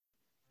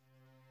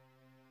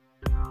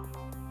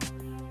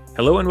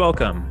Hello and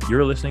welcome.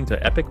 You're listening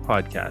to Epic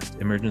Podcast,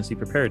 Emergency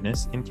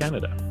Preparedness in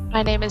Canada.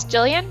 My name is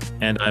Jillian.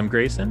 And I'm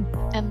Grayson.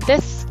 And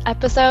this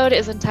episode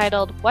is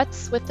entitled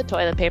What's with the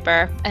Toilet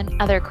Paper and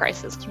Other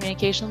Crisis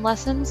Communication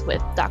Lessons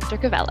with Dr.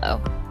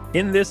 Cavello.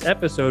 In this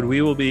episode,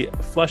 we will be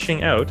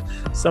flushing out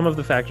some of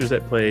the factors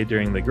at play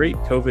during the great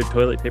COVID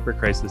toilet paper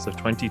crisis of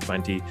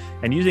 2020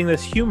 and using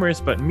this humorous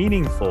but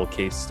meaningful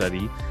case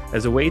study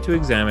as a way to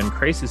examine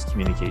crisis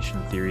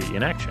communication theory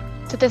in action.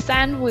 To this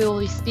end, we will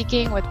be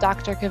speaking with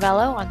Dr.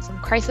 Cavello on some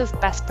crisis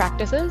best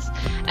practices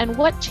and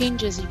what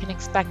changes you can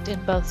expect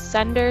in both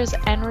senders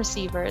and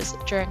receivers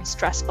during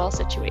stressful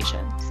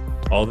situations.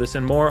 All this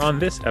and more on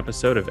this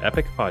episode of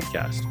Epic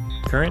Podcast,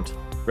 Current,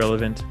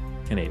 Relevant,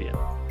 Canadian.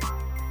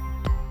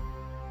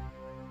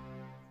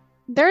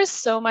 There is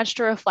so much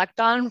to reflect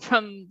on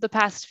from the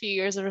past few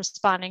years of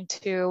responding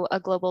to a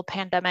global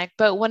pandemic,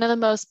 but one of the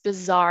most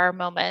bizarre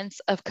moments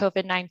of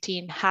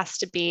COVID-19 has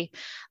to be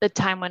the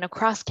time when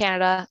across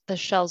Canada, the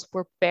shelves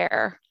were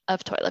bare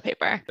of toilet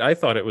paper. I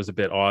thought it was a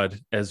bit odd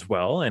as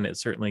well, and it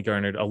certainly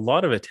garnered a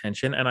lot of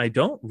attention, and I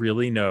don't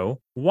really know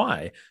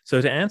why.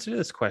 So to answer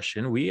this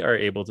question, we are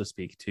able to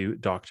speak to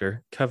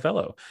Dr.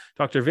 Cavello.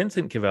 Dr.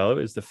 Vincent Cavello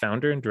is the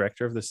founder and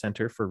director of the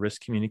Center for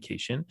Risk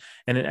Communication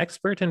and an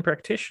expert and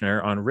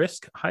practitioner on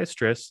risk, high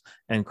stress,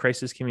 and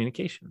crisis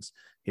communications.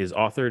 He has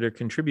authored or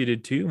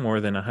contributed to more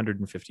than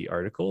 150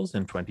 articles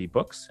and 20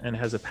 books and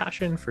has a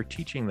passion for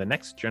teaching the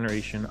next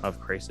generation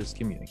of crisis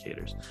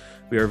communicators.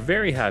 We are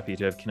very happy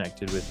to have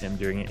connected with him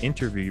during an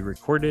interview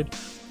recorded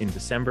in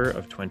December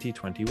of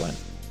 2021.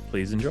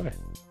 Please enjoy.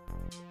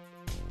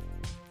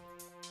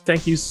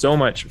 Thank you so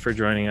much for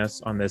joining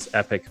us on this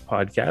epic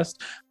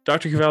podcast.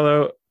 Dr.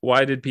 Cavello,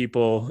 why did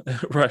people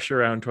rush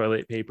around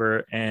toilet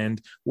paper,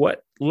 and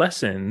what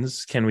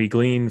lessons can we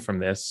glean from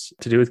this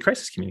to do with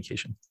crisis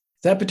communication?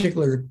 That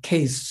particular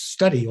case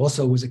study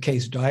also was a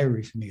case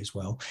diary for me as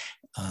well,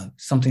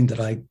 something that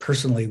I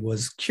personally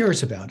was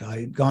curious about.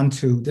 I'd gone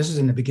to, this is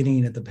in the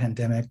beginning of the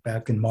pandemic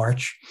back in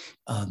March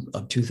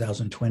of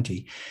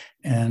 2020,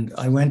 and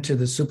I went to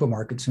the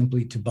supermarket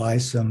simply to buy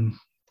some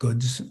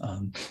goods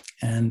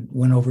and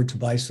went over to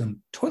buy some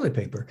toilet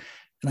paper.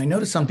 And I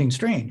noticed something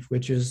strange,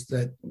 which is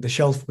that the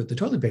shelf with the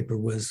toilet paper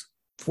was,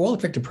 for all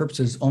effective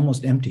purposes,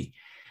 almost empty.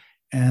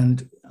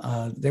 And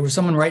there was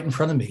someone right in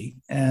front of me,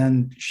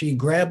 and she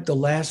grabbed the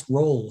last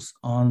rolls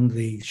on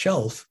the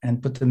shelf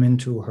and put them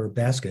into her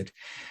basket.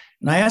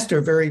 And I asked her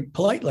very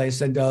politely, I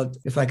said,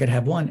 if I could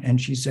have one. And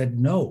she said,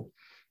 no,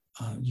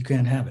 you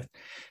can't have it.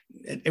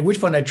 At which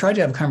point I tried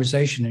to have a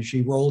conversation, and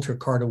she rolled her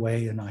cart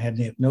away, and I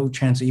had no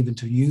chance even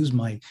to use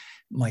my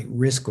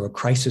risk or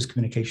crisis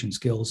communication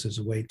skills as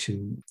a way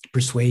to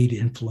persuade,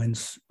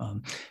 influence.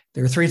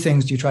 There are three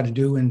things you try to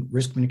do in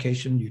risk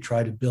communication. You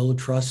try to build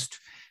trust.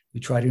 You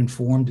try to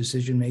inform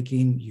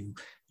decision-making.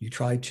 You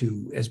try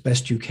to, as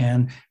best you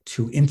can,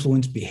 to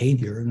influence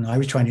behavior. And I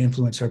was trying to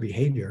influence her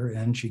behavior,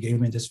 and she gave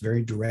me this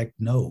very direct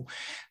no.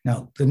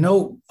 Now, the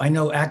no, I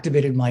know,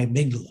 activated my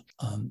amygdala.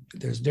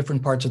 There's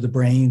different parts of the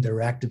brain that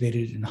are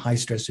activated in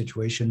high-stress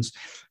situations: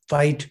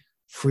 fight,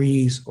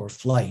 freeze, or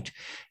flight.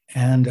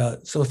 And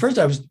so at first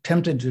I was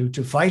tempted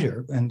to fight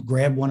her and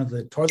grab one of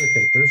the toilet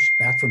papers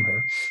back from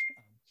her.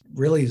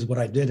 Really is what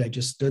I did. I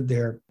just stood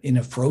there in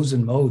a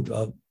frozen mode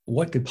of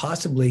what could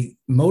possibly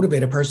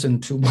motivate a person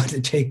to want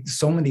to take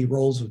so many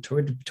rolls of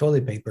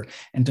toilet paper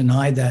and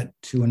deny that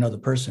to another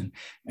person.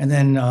 And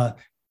then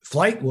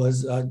flight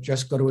was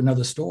just go to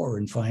another store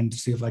and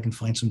see if I can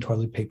find some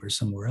toilet paper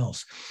somewhere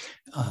else.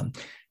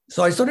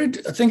 So I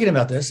started thinking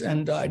about this,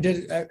 and I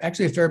did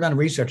actually a fair amount of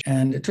research.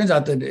 And it turns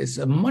out that it's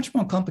a much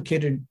more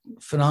complicated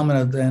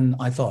phenomena than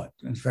I thought.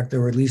 In fact,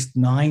 there were at least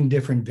 9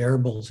 different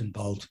variables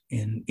involved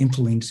in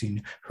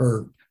influencing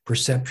her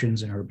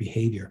perceptions and her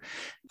behavior.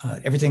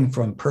 Everything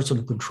from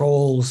personal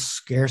control,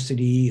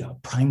 scarcity,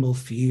 primal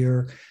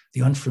fear,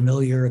 the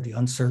unfamiliar, the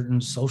uncertain,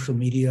 social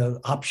media,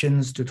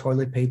 options to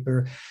toilet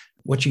paper,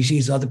 what she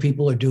sees other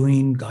people are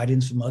doing,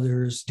 guidance from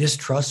others,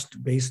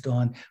 distrust based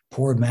on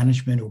poor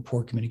management or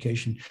poor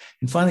communication.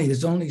 And finally,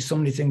 there's only so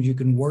many things you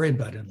can worry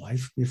about in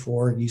life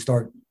before you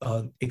start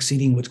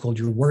exceeding what's called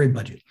your worry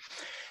budget.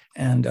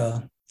 And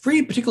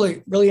three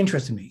particularly really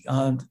interested me.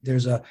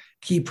 There's a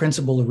key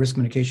principle of risk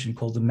communication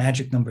called the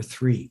magic number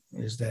 3,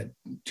 is that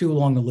too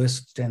long a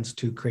list tends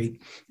to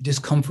create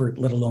discomfort,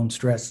 let alone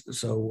stress.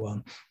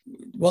 So,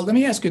 well, let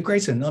me ask you,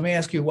 Grayson, let me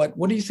ask you,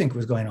 what do you think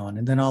was going on?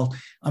 And then I'm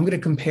going to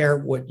compare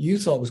what you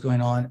thought was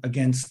going on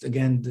against,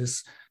 again,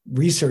 this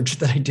research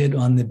that I did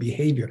on the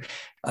behavior.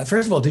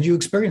 First of all, did you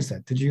experience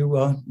that? Did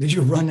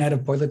you run out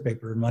of toilet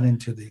paper and run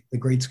into the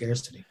great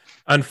scarcity?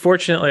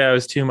 Unfortunately, I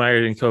was too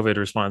mired in COVID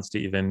response to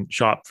even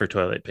shop for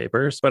toilet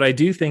papers, but I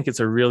do think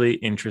it's a really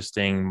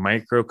interesting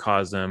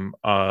microcosm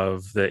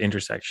of the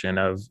intersection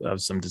of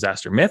some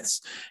disaster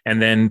myths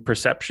and then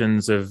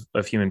perceptions of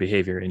human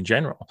behavior in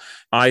general.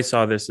 I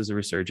saw this as a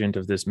resurgent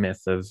of this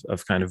myth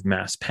of kind of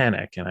mass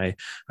panic. And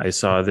I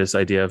saw this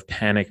idea of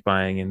panic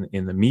buying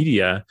in the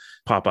media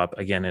pop up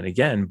again and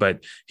again.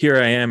 But here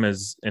I am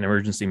as an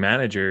emergency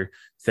manager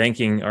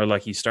thanking our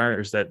lucky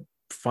stars that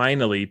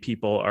finally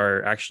people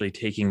are actually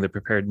taking the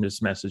preparedness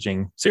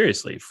messaging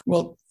seriously?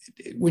 Well,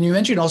 when you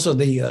mentioned also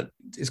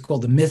it's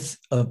called the myth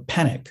of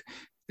panic,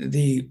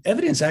 the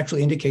evidence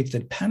actually indicates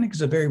that panic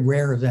is a very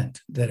rare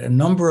event, that a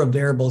number of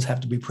variables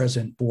have to be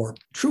present for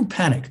true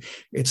panic.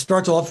 It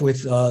starts off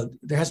with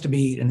there has to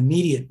be an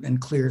immediate and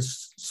clear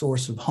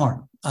source of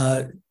harm.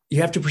 You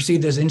have to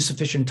perceive there's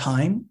insufficient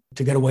time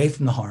to get away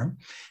from the harm.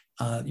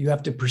 You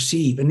have to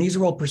perceive, and these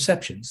are all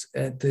perceptions,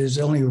 there's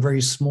only a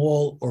very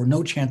small or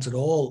no chance at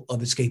all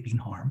of escaping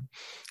harm.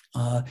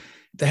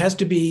 There has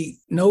to be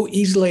no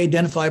easily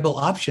identifiable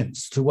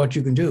options to what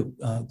you can do.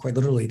 Quite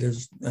literally,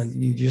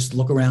 you just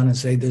look around and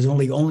say, there's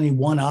only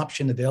one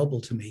option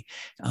available to me,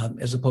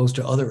 as opposed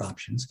to other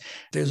options.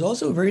 There's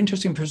also a very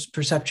interesting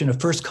perception of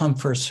first come,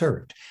 first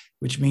served,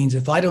 which means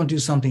if I don't do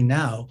something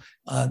now,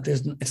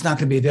 it's not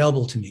going to be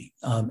available to me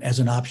as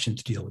an option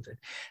to deal with it.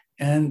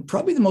 And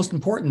probably the most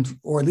important,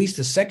 or at least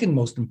the second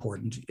most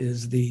important,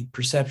 is the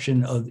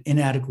perception of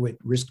inadequate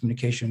risk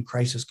communication,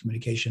 crisis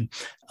communication.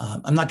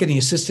 I'm not getting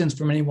assistance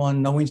from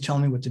anyone. No one's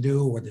telling me what to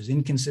do, or there's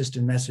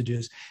inconsistent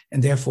messages,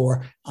 and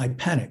therefore I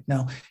panic.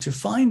 Now, to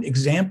find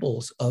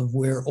examples of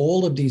where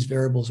all of these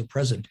variables are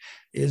present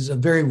is a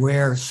very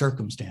rare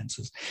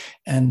circumstances.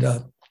 And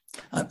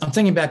I'm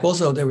thinking back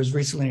also, there was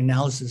recently an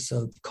analysis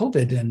of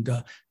COVID, and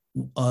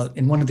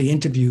in one of the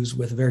interviews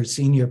with a very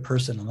senior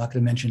person, I'm not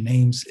going to mention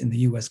names in the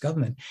US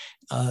government,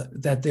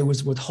 that there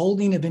was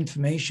withholding of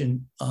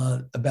information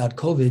about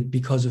COVID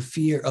because of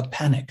fear of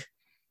panic.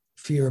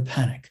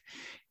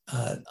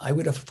 I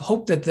would have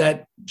hoped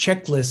that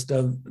checklist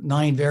of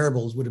 9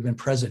 variables would have been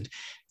present.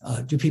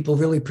 Do people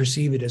really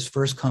perceive it as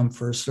first come,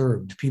 first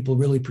served? Do people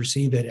really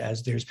perceive it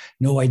as there's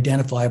no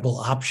identifiable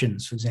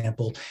options, for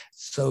example?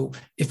 So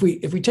if we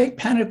take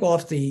panic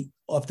off the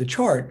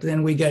chart,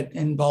 then we get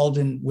involved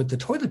with the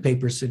toilet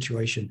paper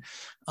situation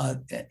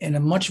in a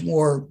much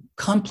more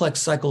complex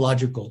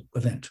psychological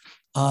event.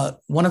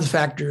 One of the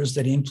factors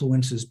that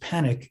influences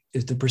panic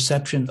is the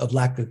perception of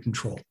lack of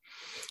control.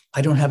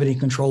 I don't have any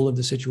control of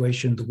the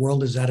situation. The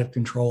world is out of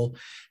control.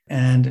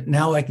 And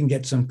now I can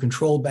get some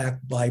control back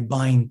by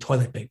buying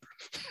toilet paper.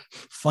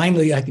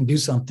 Finally, I can do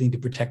something to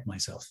protect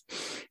myself.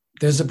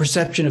 There's a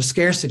perception of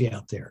scarcity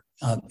out there.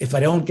 If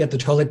I don't get the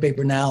toilet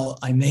paper now,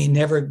 I may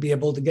never be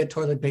able to get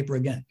toilet paper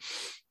again.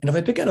 And if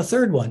I pick out a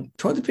third one,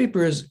 toilet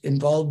paper is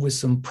involved with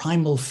some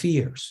primal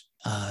fears,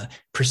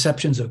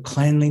 perceptions of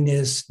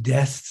cleanliness,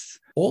 death.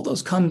 All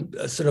those come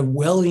sort of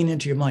welling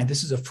into your mind.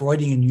 This is a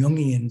Freudian,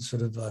 Jungian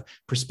sort of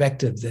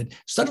perspective that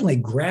suddenly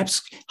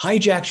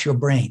hijacks your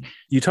brain.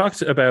 You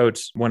talked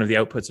about one of the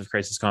outputs of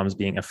crisis comms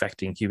being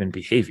affecting human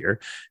behavior.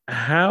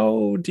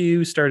 How do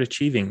you start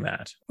achieving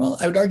that? Well,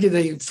 I would argue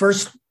the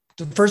first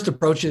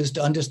approach is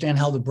to understand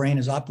how the brain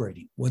is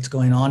operating, what's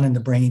going on in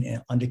the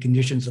brain under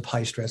conditions of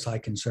high stress, high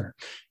concern.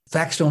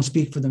 Facts don't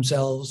speak for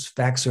themselves.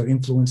 Facts are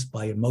influenced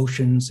by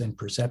emotions and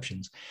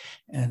perceptions.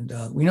 And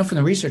we know from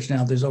the research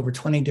now, there's over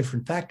 20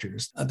 different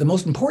factors. The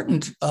most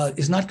important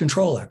is not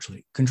control,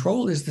 actually.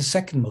 Control is the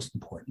second most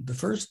important. The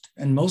first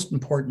and most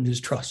important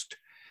is trust.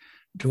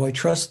 Do I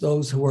trust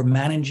those who are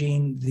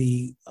managing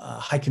the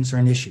high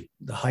concern issue,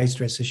 the high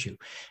stress issue?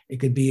 It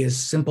could be as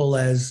simple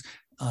as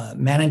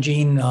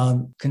managing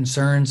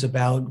concerns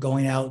about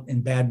going out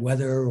in bad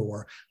weather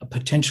or a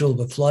potential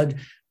of a flood,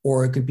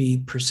 or it could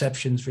be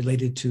perceptions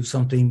related to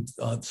something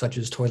such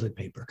as toilet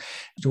paper.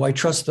 Do I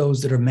trust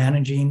those that are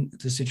managing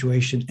the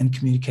situation and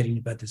communicating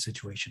about the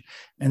situation?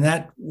 And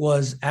that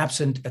was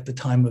absent at the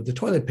time of the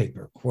toilet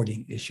paper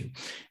hoarding issue.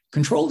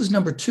 Control is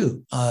number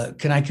 2.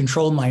 Can I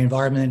control my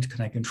environment?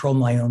 Can I control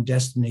my own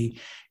destiny?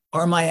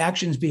 Are my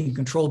actions being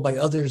controlled by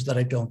others that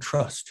I don't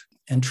trust?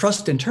 And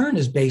trust, in turn,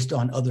 is based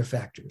on other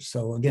factors.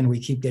 So again, we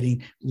keep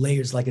getting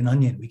layers like an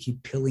onion. We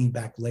keep peeling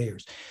back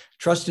layers.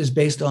 Trust is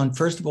based on,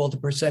 first of all, the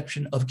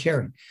perception of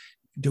caring.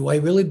 Do I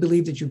really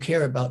believe that you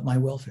care about my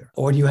welfare?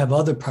 Or do you have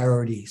other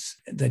priorities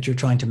that you're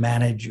trying to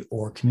manage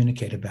or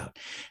communicate about?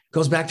 It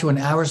goes back to an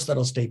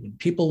Aristotle statement.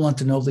 People want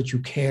to know that you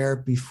care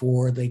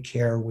before they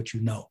care what you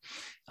know.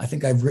 I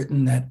think I've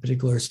written that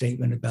particular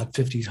statement about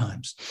 50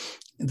 times,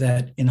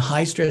 that in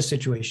high stress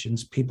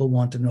situations, people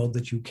want to know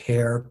that you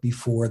care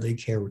before they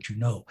care what you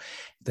know.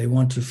 They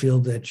want to feel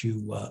that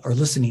you are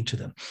listening to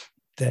them,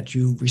 that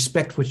you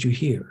respect what you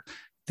hear,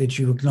 that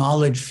you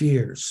acknowledge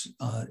fears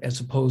as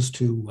opposed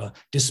to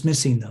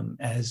dismissing them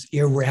as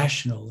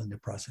irrational in the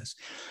process.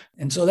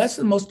 And so that's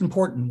the most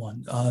important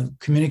one,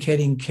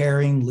 communicating,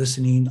 caring,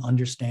 listening,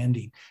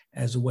 understanding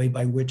as a way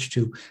by which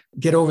to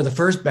get over the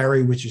first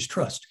barrier, which is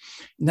trust.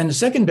 And then the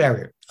second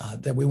barrier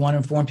that we want to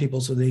inform people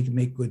so they can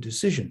make good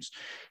decisions.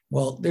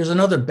 Well, there's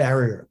another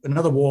barrier,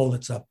 another wall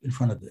that's up in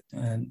front of it.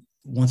 And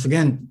once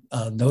again,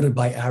 noted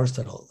by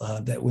Aristotle,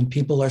 that when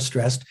people are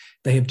stressed,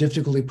 they have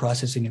difficulty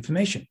processing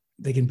information.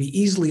 they can be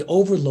easily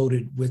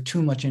overloaded with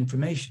too much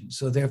information.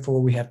 So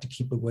therefore, we have to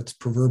keep it what's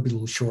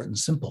proverbially short and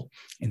simple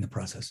in the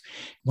process.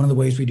 One of the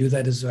ways we do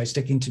that is by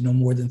sticking to no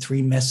more than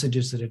 3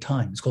 messages at a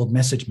time. It's called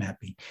message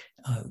mapping,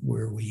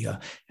 where we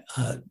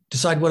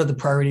decide what are the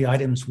priority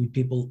items we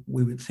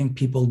would think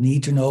people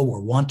need to know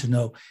or want to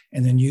know,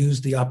 and then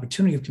use the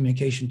opportunity of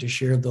communication to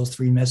share those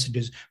 3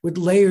 messages with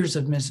layers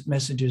of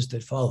messages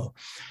that follow.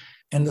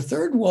 And the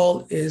third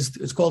wall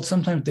it's called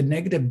sometimes the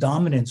negative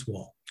dominance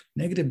wall.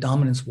 Negative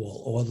dominance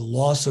wall, or the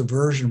loss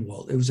aversion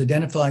wall. It was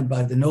identified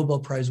by the Nobel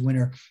Prize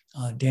winner,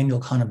 Daniel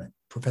Kahneman,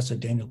 Professor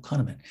Daniel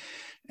Kahneman,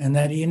 and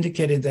that he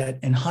indicated that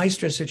in high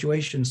stress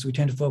situations, we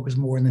tend to focus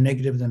more on the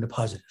negative than the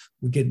positive.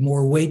 We get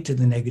more weight to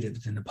the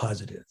negative than the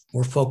positive,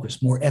 more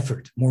focus, more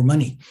effort, more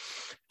money.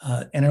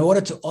 And in order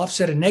to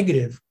offset a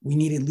negative, we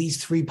need at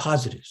least 3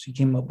 positives. He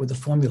came up with a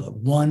formula,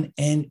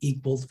 1N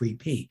 =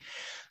 3P.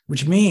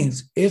 Which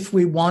means if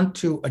we want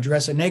to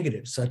address a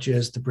negative, such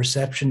as the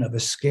perception of a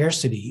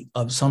scarcity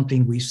of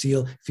something we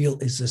feel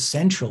is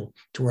essential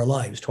to our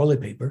lives,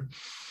 toilet paper,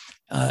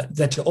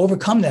 that to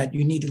overcome that,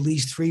 you need at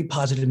least 3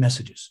 positive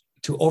messages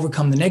to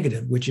overcome the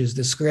negative, which is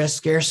the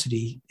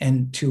scarcity,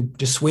 and to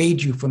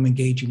dissuade you from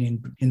engaging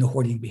in the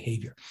hoarding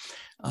behavior.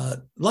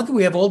 Luckily,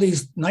 we have all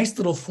these nice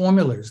little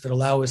formulas that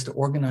allow us to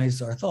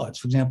organize our thoughts.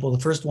 For example,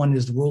 the first one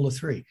is the rule of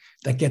 3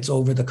 that gets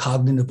over the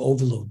cognitive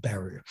overload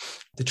barrier,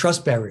 the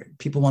trust barrier.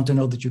 People want to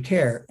know that you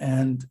care.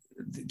 And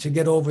to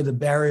get over the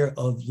barrier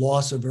of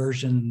loss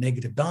aversion,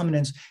 negative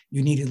dominance,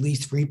 you need at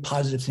least 3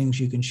 positive things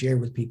you can share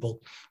with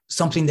people,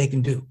 something they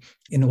can do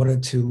in order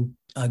to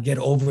get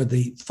over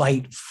the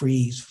fight,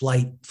 freeze,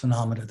 flight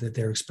phenomena that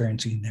they're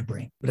experiencing in their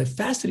brain. But it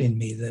fascinated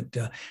me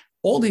that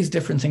all these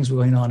different things were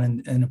going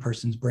on in a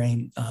person's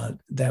brain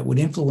that would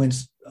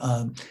influence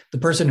the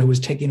person who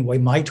was taking away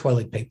my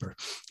toilet paper.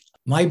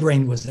 My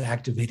brain was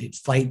activated,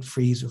 fight,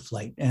 freeze, or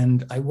flight.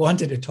 And I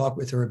wanted to talk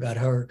with her about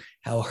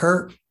how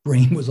her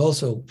brain was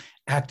also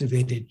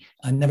activated.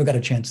 I never got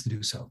a chance to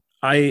do so.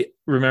 I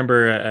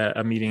remember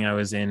a meeting I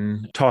was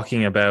in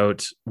talking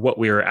about what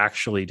we were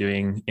actually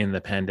doing in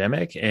the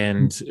pandemic.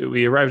 And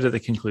we arrived at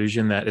the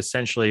conclusion that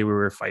essentially we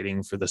were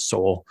fighting for the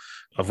soul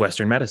of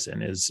Western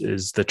medicine,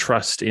 is the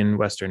trust in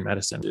Western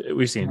medicine.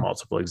 We've seen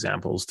multiple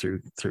examples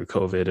through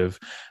COVID of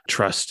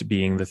trust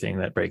being the thing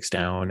that breaks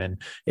down and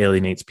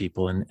alienates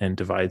people and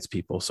divides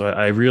people. So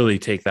I really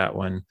take that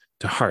one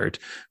to heart.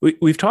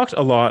 We've talked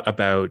a lot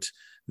about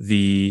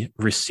the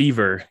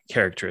receiver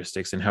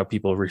characteristics and how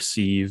people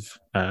receive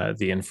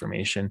the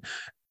information.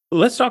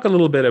 Let's talk a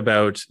little bit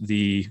about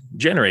the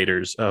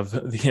generators of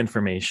the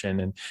information.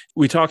 And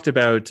we talked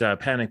about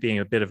panic being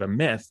a bit of a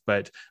myth,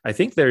 but I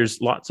think there's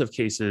lots of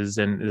cases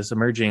and this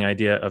emerging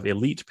idea of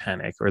elite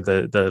panic, or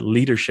the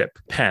leadership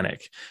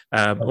panic.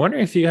 I'm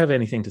wondering if you have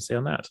anything to say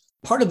on that.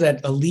 Part of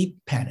that elite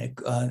panic,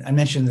 I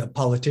mentioned a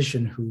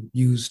politician who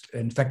used,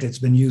 in fact, it's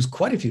been used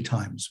quite a few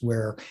times,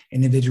 where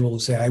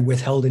individuals say, I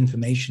withheld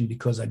information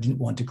because I didn't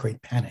want to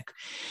create panic.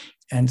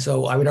 And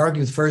so I would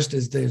argue first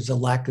is there's a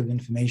lack of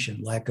information,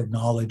 lack of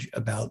knowledge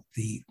about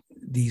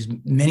these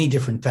many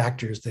different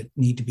factors that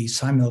need to be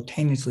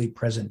simultaneously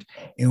present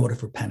in order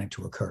for panic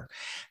to occur,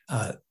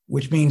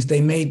 which means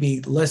they may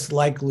be less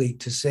likely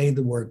to say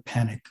the word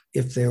panic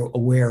if they're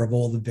aware of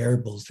all the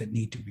variables that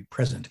need to be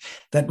present.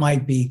 That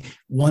might be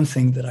one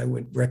thing that I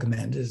would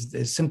recommend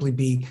is simply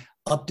be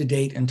up to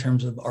date in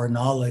terms of our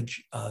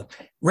knowledge,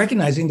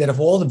 recognizing that if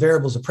all the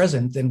variables are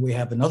present, then we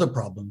have another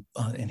problem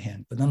in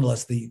hand. But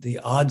nonetheless, the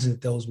odds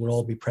that those would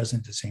all be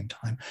present at the same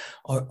time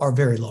are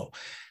very low.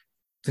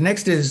 The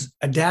next is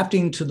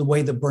adapting to the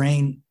way the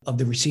brain of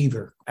the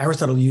receiver.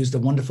 Aristotle used a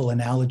wonderful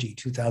analogy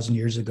 2,000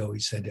 years ago.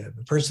 He said, if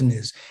a person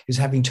is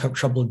having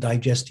trouble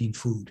digesting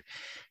food,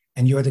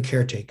 and you're the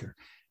caretaker,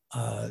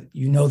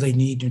 you know they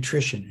need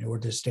nutrition in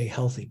order to stay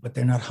healthy, but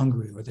they're not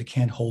hungry or they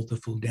can't hold the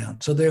food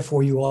down. So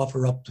therefore, you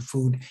offer up the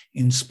food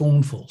in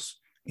spoonfuls,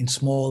 in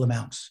small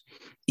amounts,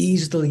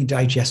 easily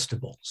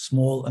digestible,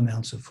 small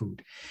amounts of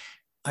food.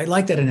 I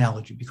like that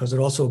analogy because it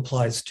also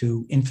applies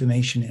to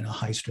information in a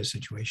high stress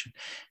situation.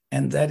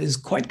 And that is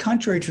quite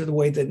contrary to the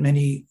way that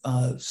many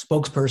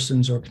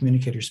spokespersons or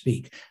communicators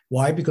speak.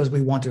 Why? Because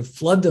we want to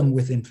flood them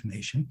with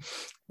information.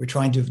 We're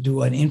trying to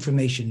do an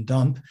information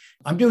dump.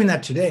 I'm doing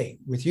that today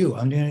with you.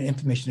 I'm doing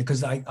information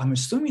because I'm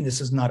assuming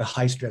this is not a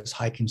high stress,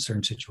 high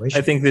concern situation.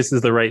 I think this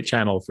is the right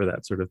channel for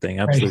that sort of thing.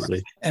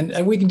 Absolutely. Right.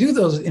 And we can do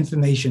those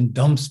information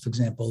dumps, for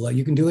example.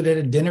 You can do it at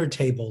a dinner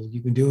table.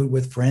 You can do it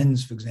with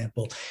friends, for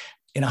example.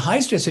 In a high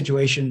stress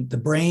situation, the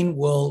brain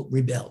will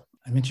rebel.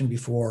 I mentioned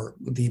before,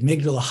 the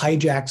amygdala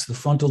hijacks the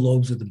frontal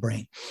lobes of the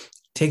brain,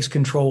 takes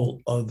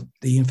control of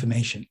the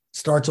information,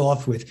 starts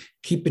off with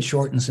keep it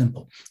short and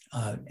simple.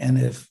 And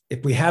if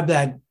we have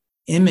that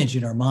image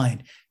in our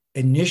mind,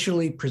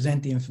 initially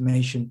present the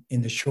information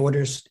in the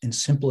shortest and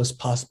simplest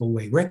possible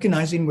way,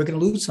 recognizing we're going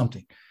to lose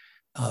something.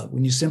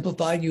 When you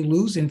simplify, you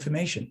lose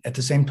information. At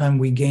the same time,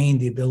 we gain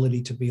the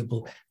ability to be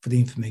able for the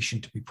information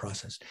to be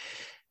processed.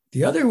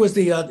 The other was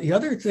the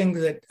other thing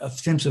that in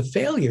terms of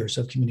failures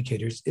of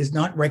communicators is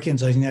not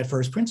recognizing that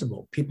first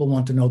principle. People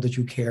want to know that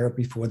you care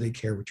before they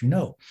care what you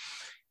know.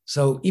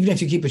 So even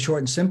if you keep it short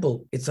and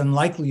simple, it's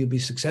unlikely you'll be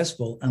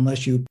successful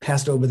unless you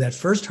passed over that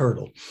first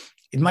hurdle.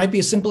 It might be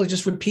as simple as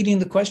just repeating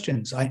the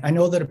questions. I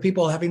know that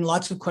people are having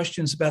lots of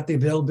questions about the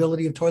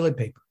availability of toilet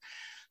paper.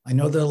 I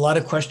know there are a lot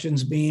of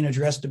questions being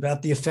addressed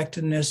about the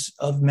effectiveness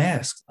of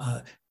masks.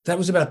 That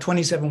was about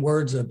 27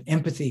 words of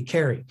empathy,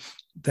 caring,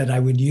 that I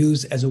would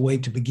use as a way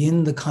to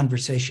begin the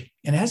conversation.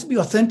 And it has to be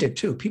authentic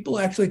too. People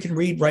actually can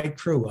read right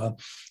through a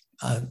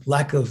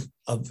lack of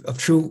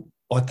true,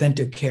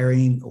 authentic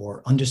caring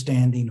or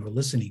understanding or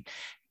listening.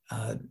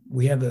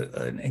 We have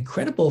an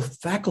incredible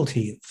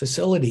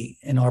facility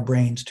in our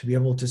brains to be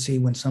able to see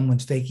when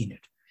someone's faking it.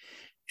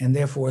 And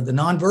therefore, the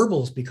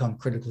nonverbals become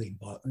critically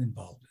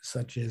involved,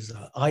 such as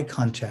eye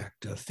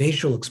contact,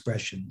 facial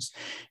expressions,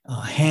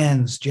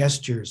 hands,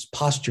 gestures,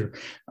 posture,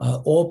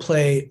 all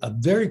play a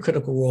very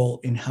critical role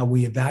in how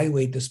we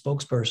evaluate the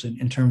spokesperson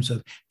in terms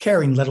of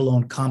caring, let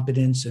alone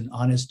competence and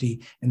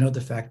honesty and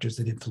other factors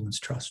that influence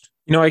trust.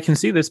 I can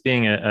see this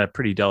being a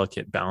pretty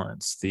delicate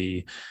balance.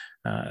 The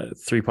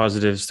 3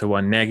 positives to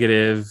 1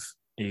 negative.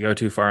 You go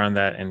too far on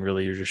that and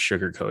really you're just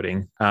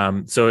sugarcoating.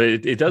 So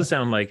it does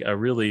sound like a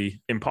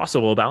really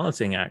impossible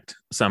balancing act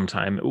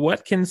sometime.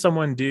 What can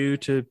someone do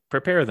to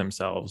prepare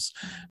themselves?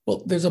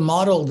 Well, there's a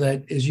model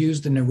that is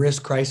used in the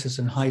risk, crisis,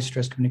 and high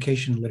stress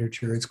communication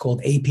literature. It's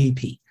called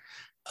APP,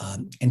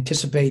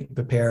 anticipate,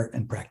 prepare,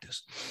 and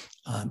practice.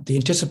 The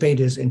anticipate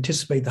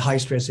the high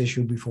stress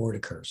issue before it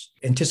occurs.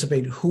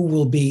 Anticipate who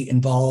will be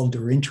involved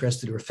or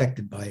interested or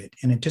affected by it,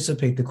 and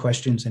anticipate the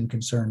questions and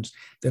concerns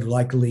that are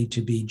likely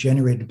to be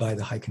generated by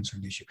the high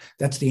concern issue.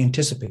 That's the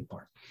anticipate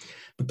part.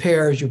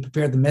 Prepare as you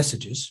prepare the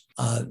messages.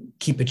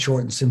 Keep it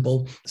short and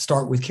simple.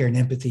 Start with care and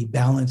empathy.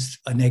 Balance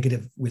a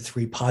negative with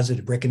 3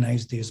 positive.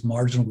 Recognize there's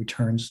marginal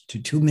returns to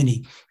too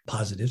many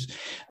positives.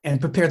 And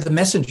prepare the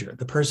messenger,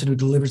 the person who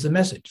delivers the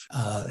message.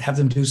 Have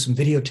them do some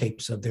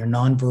videotapes of their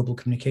nonverbal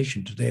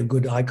communication. Do they have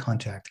good eye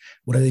contact?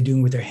 What are they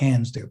doing with their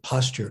hands, their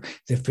posture,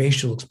 their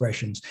facial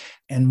expressions?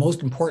 And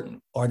most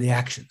important are the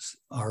actions.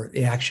 Are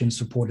the actions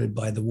supported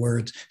by the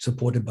words,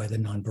 supported by the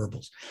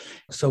nonverbals?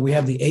 So we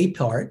have the A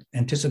part,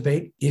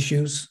 anticipate,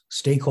 issues,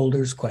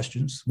 stakeholders,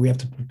 questions. We have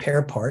the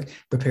prepare part,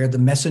 prepare the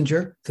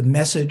messenger, the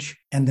message,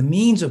 and the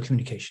means of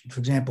communication. For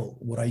example,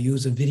 would I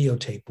use a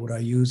videotape? Would I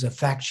use a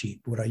fact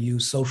sheet? Would I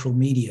use social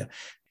media?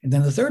 And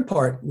then the third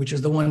part, which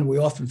is the one we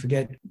often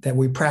forget, that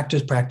we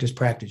practice.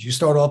 You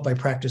start off by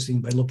practicing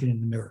by looking in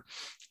the mirror.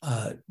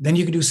 Then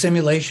you can do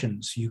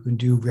simulations, you can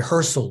do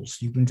rehearsals,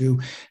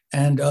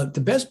 and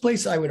the best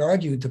place I would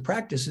argue to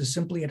practice is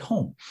simply at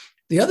home.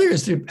 The other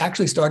is to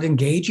actually start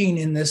engaging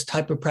in this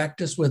type of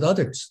practice with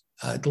others.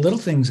 The little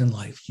things in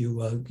life.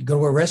 You go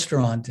to a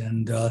restaurant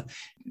and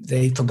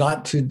they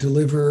forgot to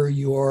deliver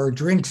your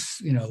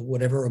drinks,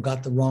 whatever, or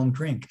got the wrong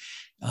drink.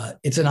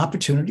 It's an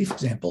opportunity, for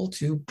example,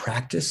 to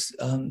practice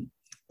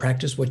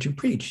what you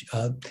preach.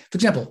 For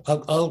example,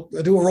 I'll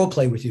do a role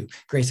play with you,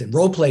 Grayson.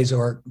 Role plays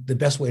are the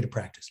best way to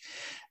practice.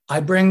 I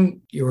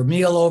bring your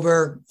meal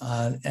over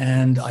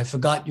and I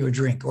forgot your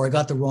drink, or I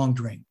got the wrong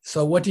drink.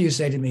 So what do you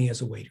say to me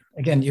as a waiter?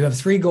 Again, you have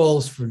 3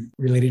 goals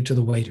related to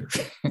the waiter.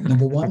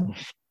 Number 1,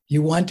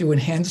 you want to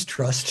enhance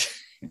trust.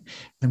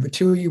 Number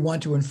 2, you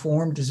want to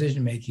inform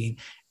decision-making.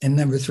 And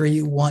number 3,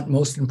 you want,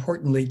 most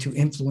importantly, to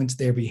influence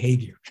their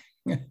behavior.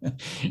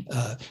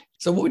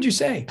 So what would you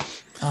say?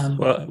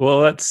 Well,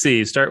 let's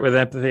see. Start with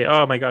empathy.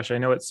 Oh my gosh, I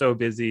know it's so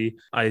busy.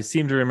 I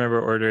seem to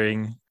remember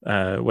ordering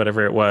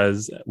whatever it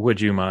was.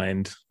 Would you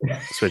mind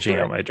switching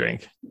out my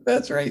drink?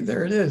 That's right.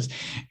 There it is.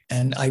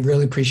 And I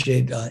really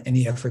appreciate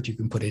any effort you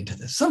can put into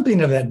this.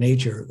 Something of that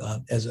nature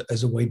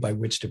as a way by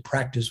which to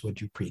practice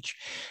what you preach.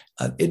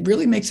 It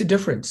really makes a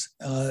difference.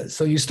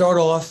 So you start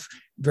off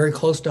very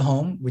close to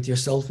home with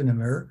yourself in the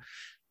mirror.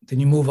 Then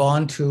you move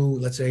on to,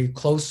 let's say,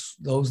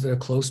 those that are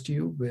close to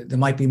you. There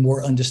might be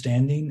more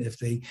understanding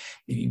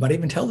you might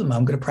even tell them,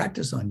 I'm going to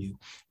practice on you.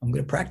 I'm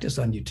going to practice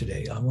on you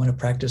today. I want to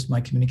practice my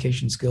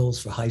communication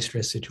skills for high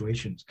stress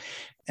situations.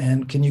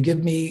 And can you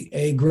give me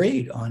a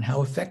grade on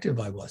how effective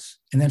I was?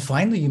 And then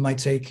finally, you might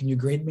say, can you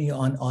grade me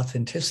on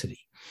authenticity?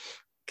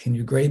 Can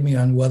you grade me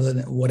on whether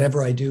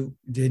whatever I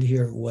did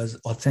here was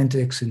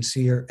authentic,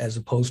 sincere, as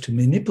opposed to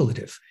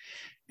manipulative?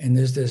 And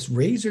there's this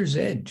razor's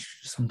edge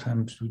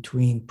sometimes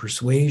between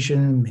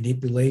persuasion,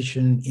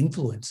 manipulation,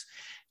 influence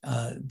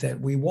that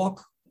we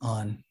walk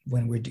on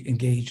when we're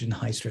engaged in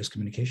high stress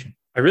communication.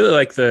 I really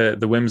like the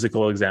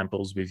whimsical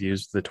examples we've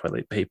used, the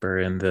toilet paper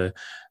and the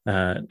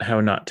how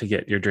not to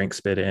get your drink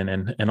spit in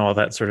and all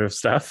that sort of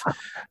stuff.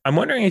 I'm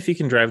wondering if you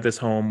can drive this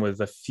home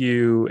with a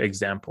few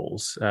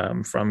examples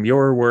from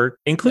your work,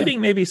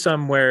 including maybe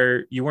some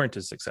where you weren't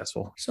as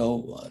successful.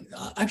 So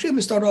actually, I'm going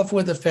to start off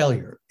with a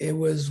failure. It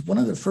was one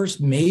of the first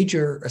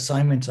major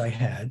assignments I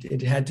had.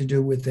 It had to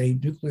do with a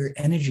nuclear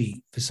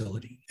energy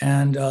facility.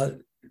 And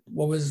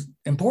what was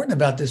important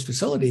about this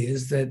facility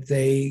is that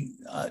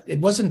it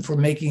wasn't for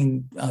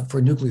making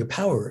for nuclear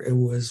power, it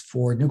was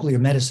for nuclear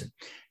medicine.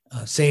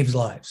 Saves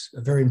lives,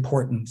 a very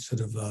important sort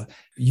of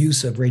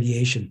use of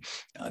radiation.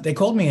 They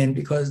called me in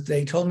because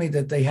they told me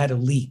that they had a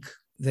leak,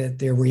 that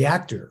their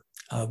reactor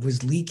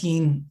was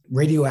leaking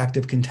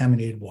radioactive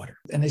contaminated water.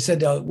 And they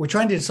said, we're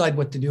trying to decide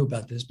what to do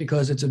about this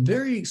because it's a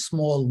very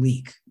small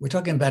leak. We're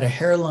talking about a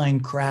hairline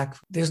crack.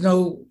 There's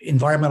no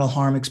environmental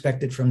harm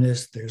expected from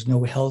this. There's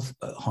no health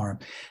harm.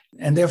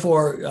 And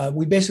therefore,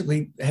 we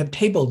basically have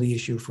tabled the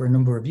issue for a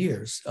number of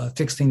years,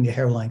 fixing the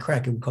hairline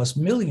crack. It would cost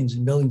millions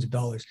and millions of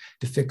dollars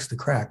to fix the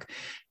crack.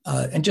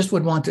 And just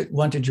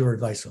wanted your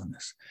advice on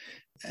this.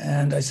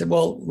 And I said,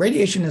 well,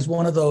 radiation is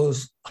one of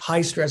those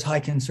high stress, high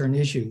concern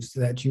issues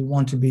that you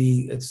want to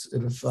be, it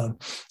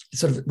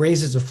sort of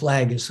raises a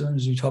flag as soon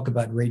as you talk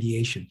about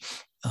radiation.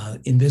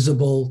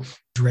 Invisible,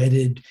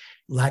 dreaded,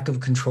 lack of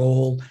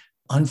control,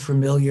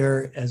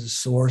 unfamiliar as a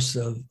source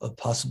of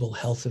possible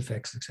health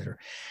effects, et cetera.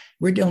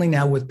 We're dealing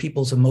now with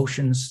people's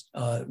emotions.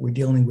 We're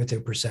dealing with their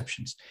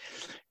perceptions.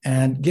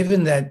 And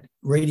given that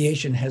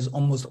radiation has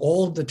almost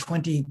all of the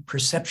 20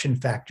 perception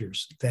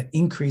factors that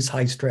increase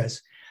high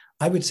stress,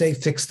 I would say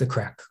fix the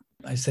crack.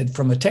 I said,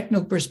 from a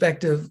technical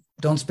perspective,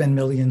 don't spend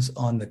millions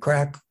on the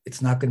crack.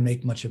 It's not going to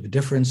make much of a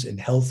difference in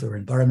health or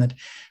environment.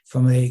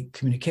 From a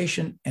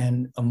communication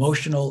and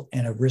emotional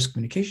and a risk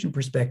communication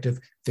perspective,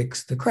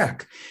 fix the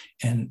crack.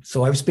 And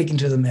so I was speaking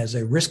to them as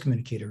a risk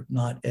communicator,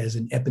 not as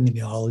an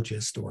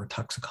epidemiologist or a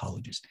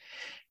toxicologist.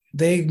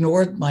 They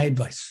ignored my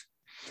advice.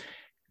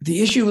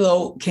 The issue,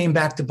 though, came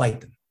back to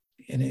bite them,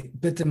 and it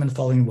bit them in the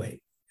following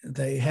way.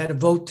 They had a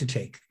vote to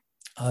take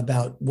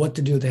about what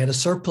to do. They had a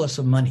surplus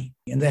of money,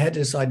 and they had to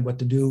decide what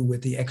to do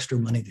with the extra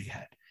money they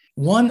had.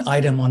 One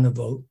item on the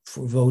vote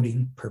for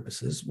voting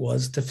purposes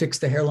was to fix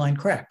the hairline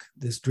crack,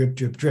 this drip,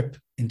 drip, drip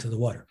into the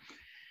water.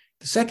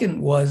 The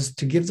second was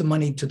to give the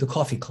money to the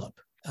coffee club.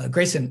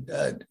 Grayson,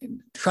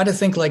 try to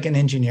think like an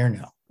engineer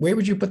now. Where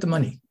would you put the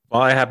money?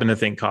 Well, I happen to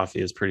think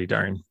coffee is pretty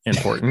darn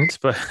important,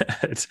 but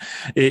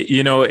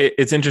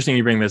it's interesting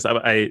you bring this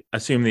up. I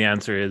assume the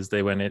answer is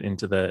they went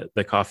into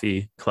the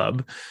coffee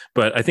club,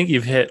 but I think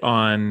you've hit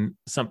on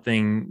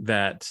something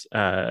that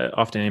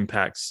often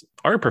impacts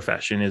our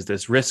profession is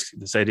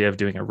this idea of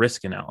doing a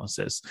risk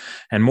analysis.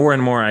 And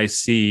more I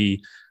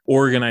see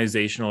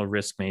organizational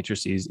risk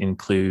matrices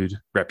include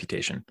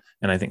reputation.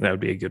 And I think that would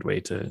be a good way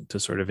to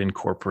sort of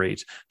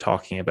incorporate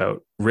talking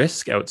about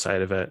risk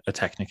outside of a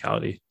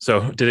technicality.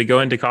 So did it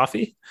go into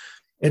coffee?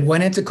 It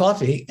went into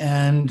coffee.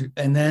 And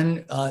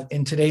then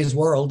in today's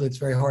world, it's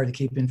very hard to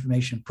keep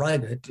information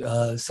private.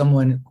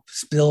 Someone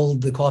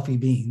spilled the coffee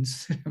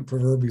beans,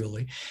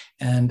 proverbially,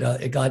 and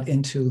it got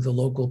into the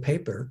local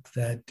paper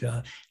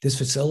that this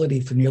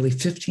facility for nearly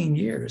 15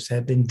 years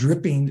had been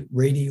dripping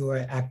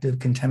radioactive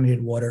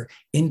contaminated water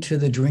into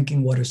the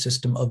drinking water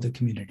system of the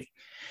community.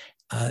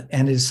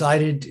 And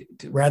decided,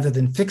 rather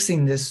than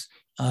fixing this,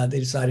 they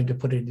decided to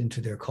put it into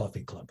their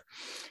coffee club.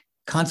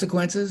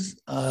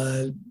 Consequences,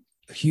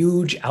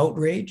 huge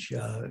outrage.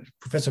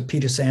 Professor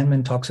Peter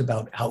Sandman talks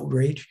about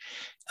outrage,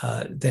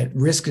 that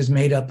risk is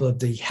made up of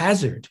the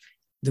hazard,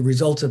 the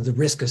results of the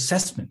risk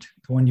assessment,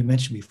 the one you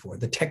mentioned before,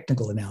 the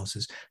technical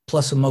analysis,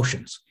 plus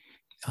emotions,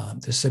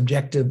 the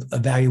subjective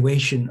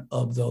evaluation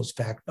of those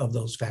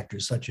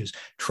factors, such as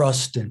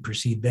trust and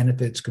perceived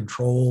benefits,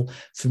 control,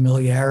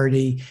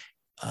 familiarity,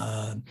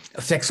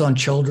 effects on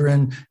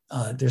children.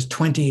 There's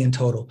 20 in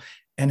total,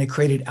 and it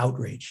created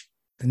outrage.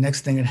 The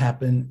next thing that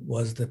happened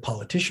was the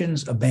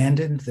politicians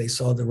abandoned. They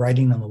saw the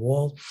writing on the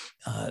wall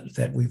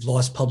that we've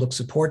lost public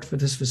support for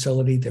this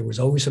facility. There was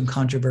always some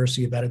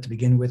controversy about it to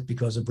begin with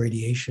because of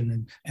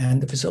radiation,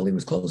 and the facility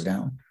was closed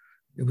down.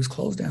 It was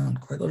closed down,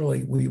 quite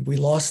literally. We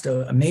lost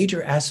a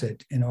major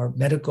asset in our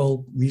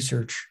medical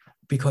research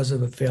because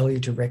of a failure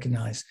to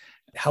recognize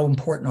how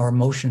important are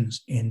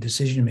emotions in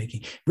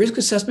decision-making. Risk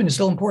assessment is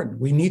still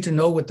important. We need to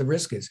know what the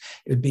risk is.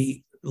 It would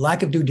be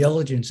lack of due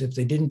diligence if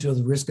they didn't do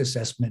the risk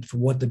assessment for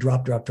what the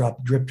drop, drop,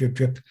 drop, drip, drip,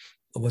 drip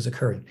was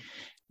occurring.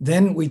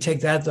 Then we take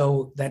that,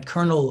 though, that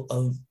kernel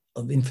of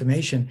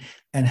information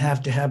and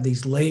have to have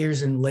these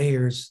layers and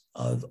layers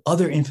of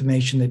other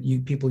information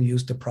that people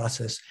use to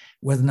process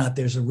whether or not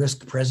there's a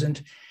risk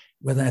present,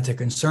 whether or not they're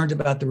concerned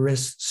about the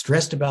risk,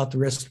 stressed about the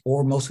risk,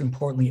 or most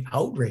importantly,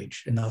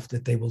 outraged enough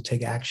that they will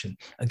take action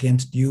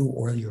against you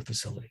or your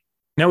facility.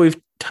 Now, we've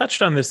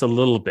touched on this a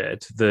little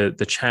bit,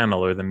 the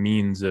channel or the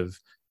means of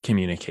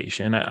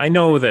communication. I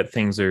know that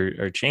things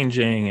are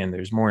changing and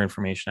there's more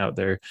information out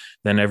there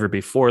than ever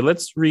before.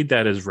 Let's read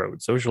that as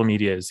road. Social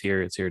media is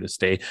here. It's here to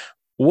stay.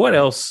 What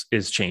else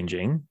is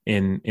changing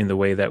in the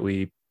way that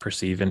we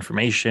perceive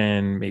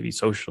information, maybe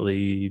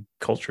socially,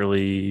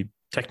 culturally,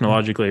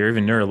 technologically, or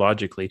even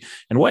neurologically?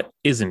 And what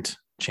isn't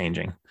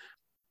changing?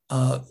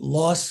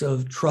 Loss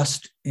of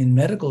trust in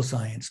medical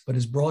science, but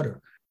is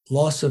broader.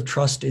 Loss of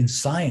trust in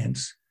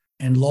science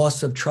and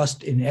loss of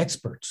trust in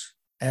experts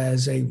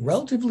as a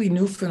relatively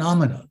new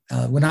phenomenon.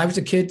 When I was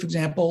a kid, for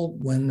example,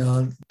 when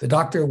the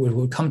doctor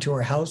would come to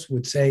our house,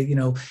 would say,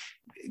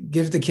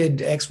 give the kid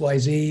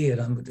XYZ,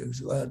 and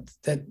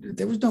that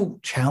there was no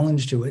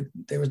challenge to it.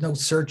 There was no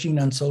searching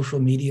on social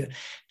media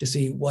to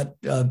see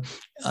whether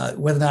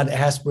or not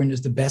aspirin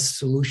is the best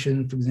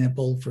solution, for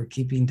example, for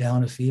keeping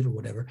down a fever,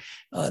 whatever.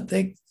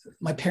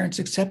 My parents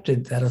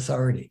accepted that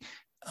authority.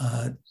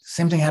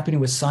 Same thing happening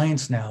with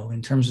science now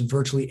in terms of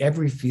virtually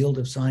every field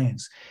of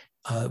science,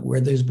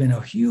 where there's been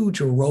a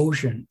huge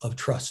erosion of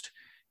trust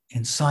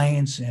in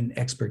science and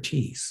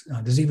expertise.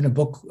 There's even a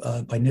book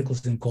by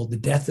Nicholson called The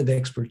Death of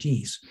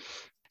Expertise.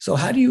 So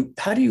how do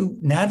you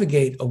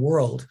navigate a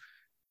world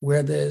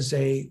where there's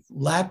a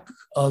lack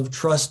of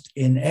trust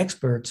in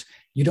experts?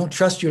 You don't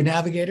trust your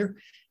navigator,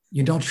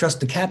 you don't trust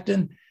the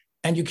captain,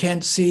 and you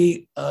can't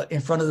see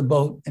in front of the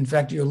boat. In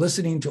fact, you're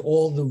listening to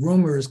all the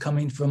rumors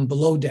coming from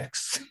below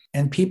decks,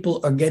 and people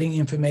are getting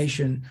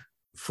information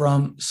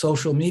from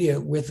social media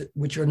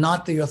which are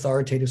not the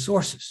authoritative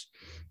sources.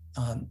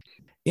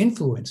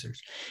 Influencers,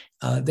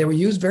 they were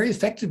used very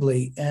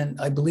effectively, and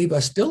I believe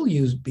are still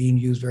being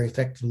used very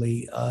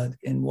effectively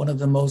in one of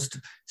the most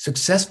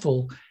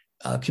successful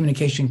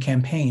communication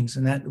campaigns,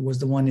 and that was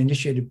the one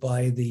initiated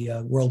by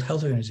the World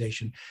Health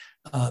Organization,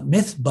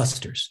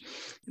 Mythbusters.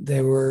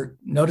 They were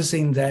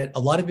noticing that a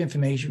lot of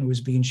information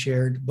was being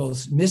shared,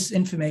 both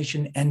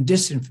misinformation and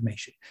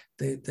disinformation.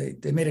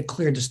 They made a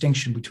clear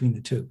distinction between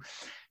the two.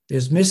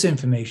 There's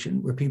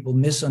misinformation, where people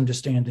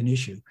misunderstand an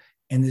issue,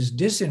 and there's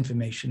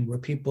disinformation, where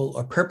people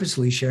are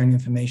purposely sharing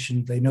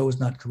information they know is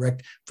not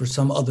correct for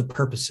some other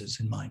purposes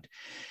in mind.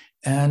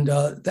 And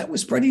that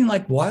was spreading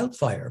like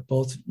wildfire,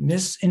 both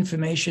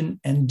misinformation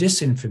and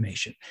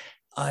disinformation.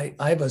 I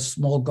have a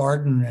small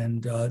garden,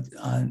 and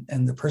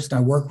the person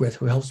I work with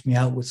who helps me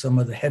out with some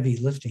of the heavy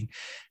lifting,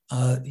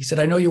 he said,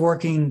 "I know you're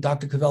working,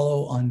 Dr.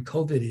 Cavello, on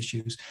COVID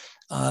issues.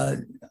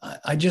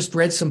 I just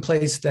read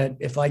someplace that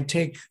if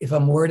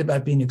I'm worried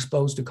about being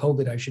exposed to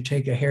COVID, I should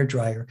take a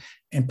hairdryer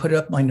and put it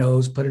up my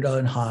nose, put it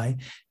on high,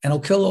 and it'll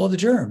kill all the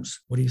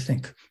germs. What do you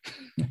think?"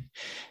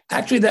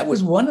 Actually, that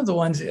was one of the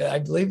ones. I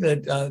believe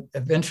that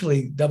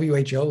eventually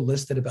WHO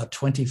listed about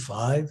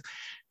 25.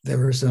 There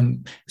were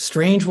some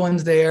strange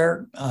ones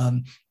there,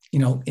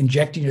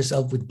 injecting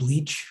yourself with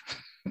bleach.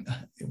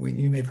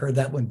 You may have heard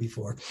that one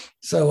before.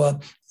 So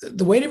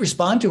the way to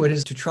respond to it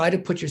is to try to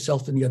put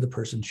yourself in the other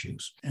person's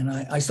shoes. And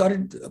I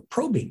started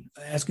probing,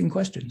 asking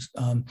questions.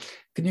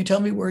 Can you tell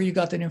me where you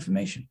got that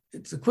information?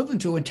 It's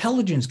equivalent to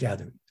intelligence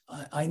gathering.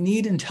 I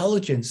need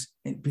intelligence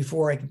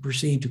before I can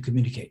proceed to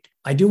communicate.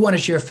 I do want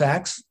to share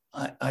facts.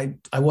 I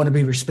want to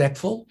be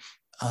respectful.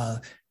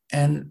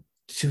 And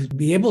to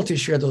be able to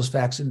share those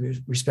facts and be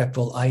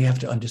respectful, I have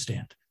to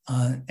understand.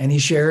 And he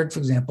shared, for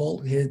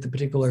example, the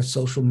particular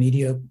social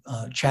media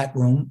chat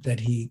room that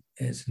he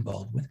is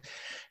involved with.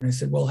 And I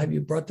said, "Well, have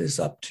you brought this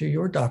up to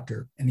your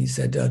doctor?" And he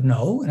said,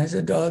 "No." And I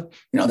said,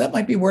 that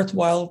might be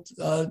worthwhile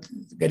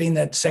getting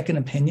that second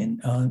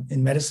opinion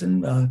in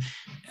medicine.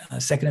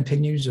 Second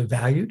opinions are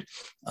valued.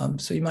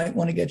 So you might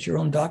want to get your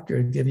own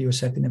doctor to give you a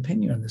second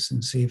opinion on this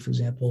and see, for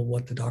example,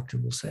 what the doctor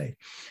will say.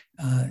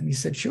 And he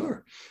said,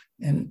 "Sure."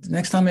 And the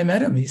next time I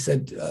met him, he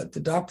said, "The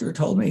doctor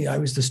told me I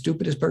was the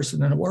stupidest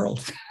person in the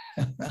world."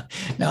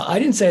 Now, I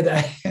didn't say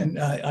that. And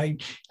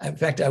in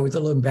fact, I was a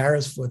little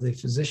embarrassed for the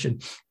physician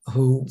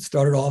who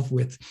started off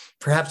with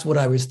perhaps what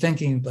I was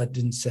thinking, but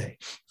didn't say.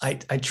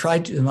 I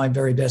tried to do my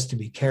very best to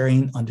be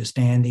caring,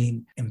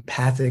 understanding,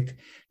 empathic.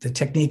 The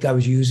technique I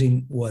was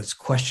using was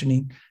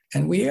questioning.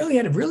 And we really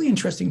had a really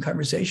interesting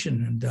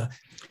conversation. And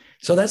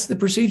so that's the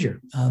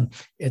procedure. And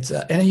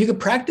you can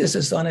practice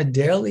this on a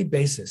daily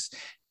basis.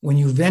 When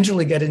you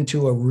eventually get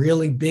into a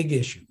really big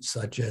issue,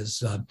 such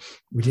as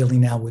we're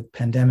dealing now with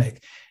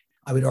pandemic,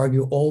 I would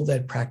argue all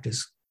that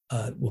practice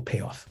will pay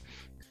off.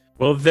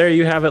 Well, there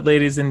you have it,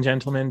 ladies and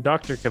gentlemen.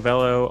 Dr.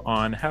 Cavello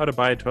on how to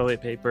buy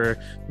toilet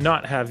paper,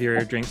 not have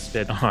your drink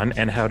spit on,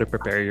 and how to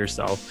prepare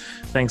yourself.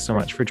 Thanks so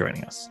much for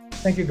joining us.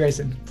 Thank you,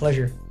 Grayson.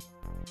 Pleasure.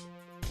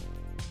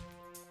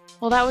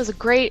 Well, that was a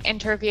great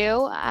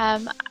interview.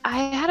 I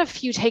had a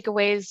few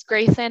takeaways,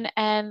 Grayson,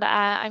 and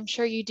I'm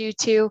sure you do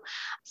too.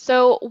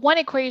 So one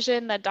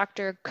equation that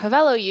Dr.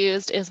 Cavello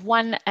used is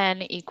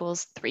 1n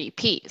equals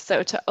 3p.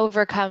 So to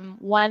overcome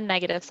one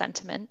negative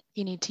sentiment,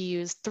 you need to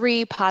use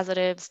 3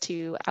 positives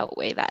to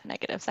outweigh that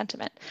negative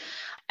sentiment.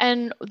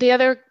 And the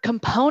other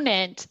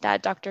component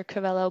that Dr.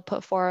 Cavello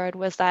put forward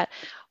was that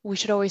we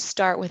should always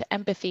start with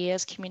empathy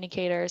as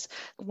communicators.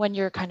 When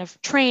you're kind of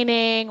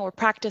training or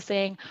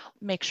practicing,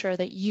 make sure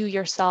that you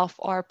yourself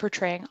are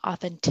portraying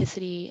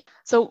authenticity.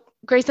 So,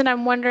 Grayson,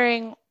 I'm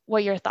wondering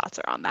what your thoughts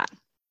are on that.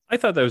 I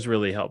thought that was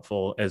really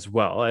helpful as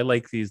well. I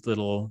like these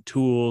little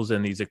tools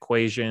and these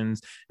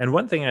equations. And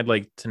one thing I'd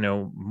like to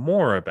know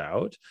more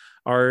about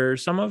are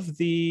some of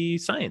the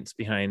science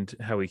behind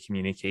how we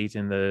communicate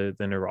and the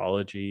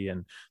neurology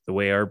and the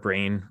way our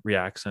brain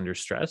reacts under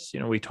stress.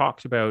 We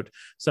talked about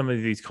some of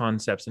these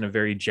concepts in a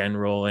very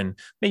general and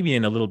maybe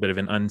in a little bit of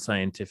an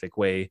unscientific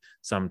way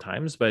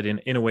sometimes, but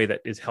in a way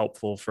that is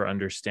helpful for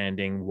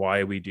understanding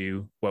why we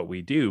do what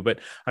we do. But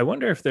I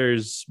wonder if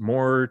there's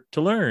more to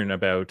learn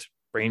about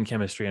brain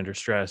chemistry under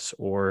stress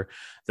or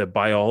the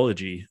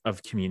biology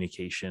of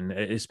communication,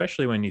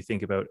 especially when you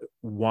think about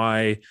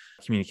why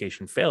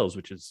communication fails,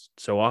 which is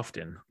so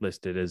often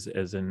listed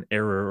as an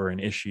error or an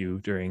issue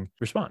during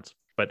response.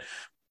 But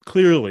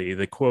clearly,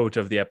 the quote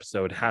of the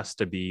episode has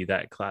to be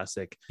that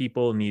classic: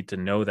 people need to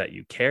know that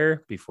you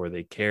care before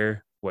they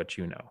care what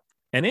you know.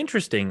 And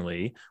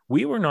interestingly,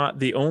 we were not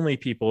the only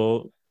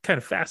people kind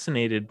of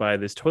fascinated by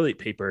this toilet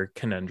paper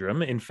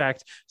conundrum. In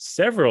fact,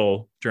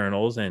 several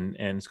journals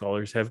and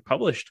scholars have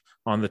published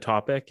on the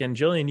topic. And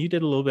Jillian, you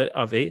did a little bit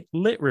of a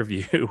lit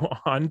review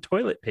on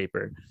toilet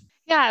paper.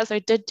 Yeah, so I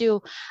did do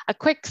a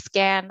quick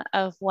scan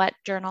of what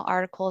journal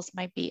articles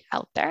might be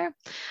out there.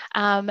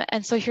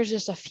 And so here's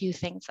just a few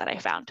things that I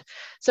found.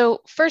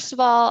 So first of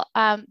all,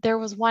 there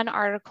was one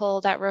article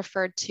that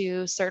referred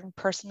to certain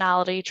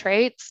personality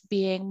traits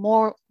being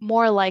more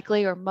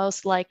likely or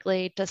most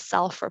likely to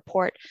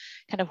self-report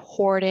kind of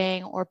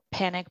hoarding or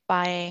panic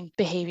buying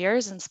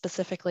behaviors, and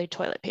specifically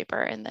toilet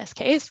paper in this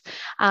case.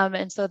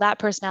 And so that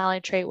personality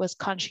trait was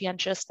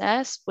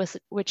conscientiousness,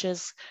 which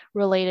is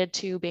related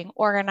to being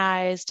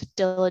organized,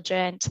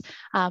 diligent,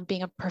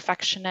 being a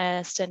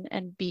perfectionist,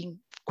 and being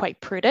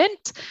quite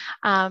prudent.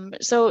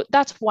 So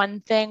that's one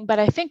thing. But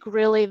I think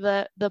really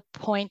the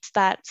points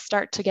that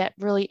start to get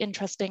really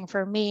interesting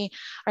for me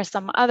are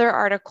some other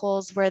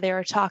articles where they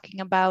were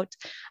talking about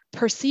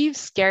perceived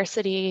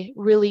scarcity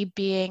really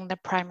being the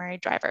primary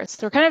driver.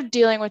 So we're kind of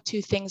dealing with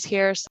two things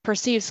here: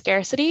 perceived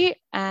scarcity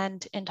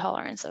and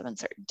intolerance of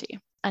uncertainty.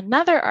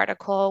 Another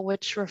article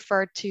which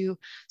referred to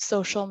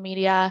social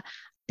media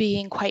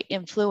being quite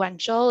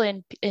influential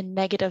in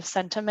negative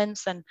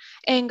sentiments and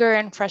anger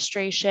and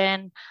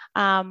frustration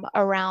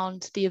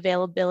around the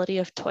availability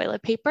of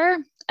toilet paper.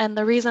 And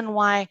the reason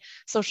why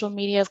social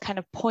media is kind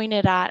of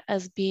pointed at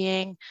as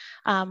being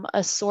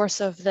a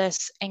source of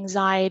this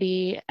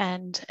anxiety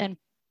and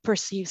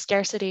perceived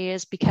scarcity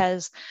is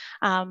because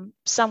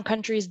some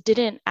countries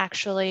didn't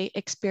actually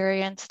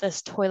experience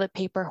this toilet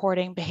paper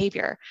hoarding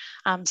behavior.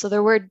 So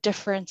there were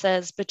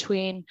differences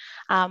between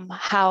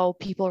how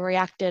people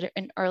reacted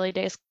in early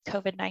days of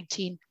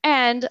COVID-19.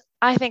 And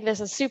I think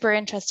this is super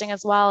interesting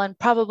as well, and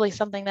probably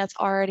something that's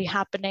already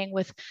happening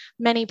with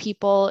many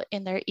people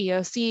in their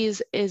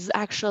EOCs is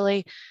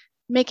actually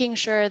making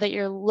sure that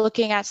you're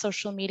looking at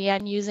social media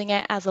and using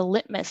it as a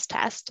litmus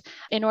test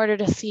in order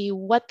to see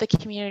what the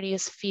community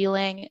is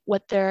feeling,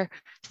 what they're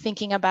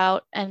thinking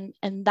about. And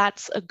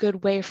that's a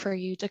good way for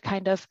you to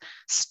kind of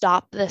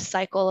stop this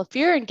cycle of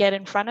fear and get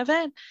in front of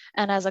it.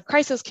 And as a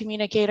crisis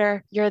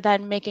communicator, you're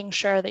then making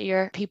sure that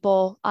your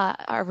people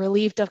are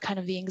relieved of kind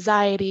of the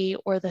anxiety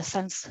or the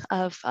sense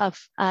of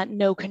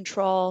no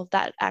control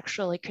that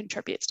actually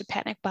contributes to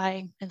panic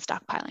buying and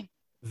stockpiling.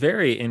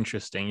 Very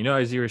interesting. You know,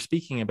 as you were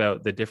speaking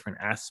about the different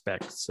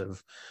aspects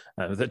of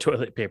the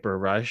toilet paper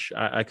rush,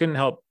 I couldn't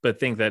help but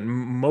think that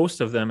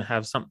most of them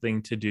have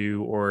something to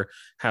do or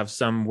have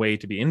some way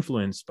to be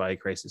influenced by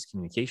crisis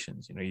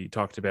communications. You know, you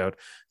talked about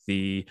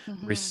the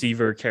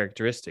receiver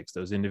characteristics,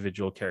 those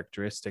individual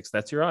characteristics.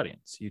 That's your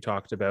audience. You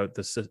talked about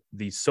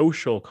the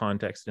social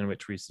context in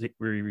which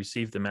we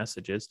receive the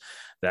messages.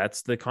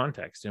 That's the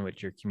context in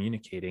which you're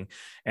communicating.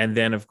 And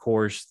then, of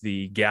course,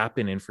 the gap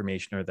in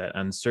information or that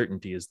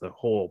uncertainty is the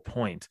whole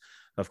point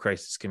of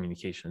crisis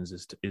communications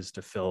is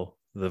to fill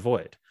the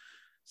void.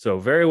 So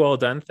very well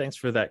done. Thanks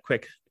for that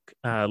quick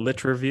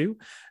lit review.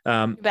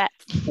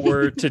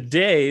 For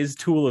today's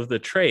tool of the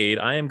trade,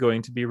 I am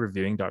going to be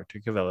reviewing Dr.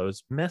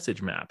 Cavello's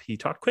message map. He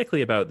talked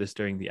quickly about this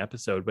during the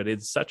episode, but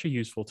it's such a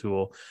useful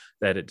tool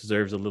that it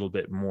deserves a little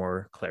bit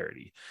more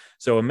clarity.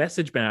 So a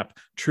message map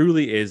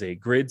truly is a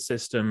grid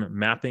system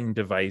mapping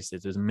device.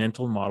 It is a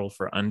mental model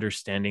for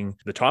understanding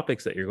the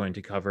topics that you're going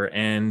to cover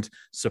and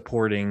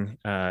supporting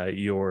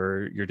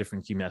your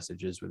different key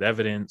messages with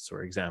evidence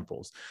or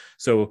examples.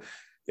 So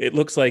it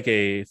looks like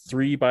a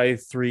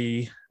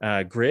 3x3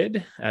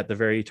 grid. At the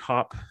very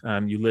top,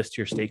 you list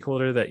your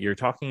stakeholder that you're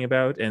talking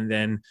about, and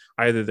then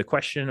either the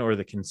question or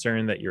the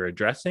concern that you're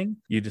addressing.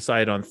 You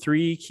decide on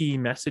 3 key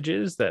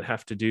messages that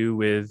have to do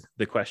with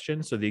the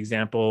question. So the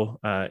example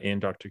in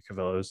Dr.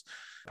 Cavello's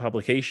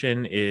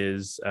publication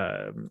is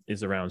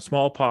around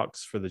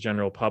smallpox for the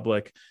general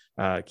public.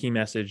 Key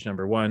message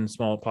number 1,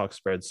 smallpox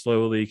spreads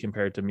slowly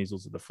compared to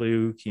measles or the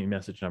flu. Key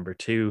message number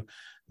 2,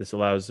 this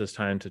allows us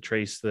time to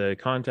trace the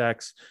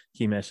contacts.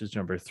 Key message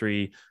number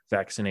 3,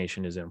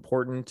 vaccination is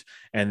important.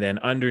 And then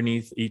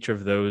underneath each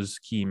of those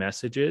key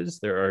messages,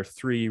 there are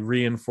 3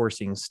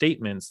 reinforcing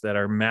statements that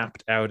are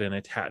mapped out and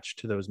attached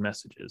to those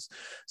messages.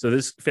 So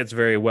this fits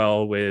very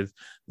well with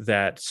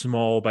that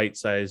small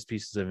bite-sized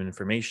pieces of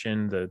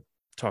information, the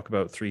talk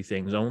about 3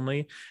 things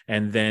only.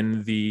 And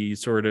then the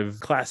sort of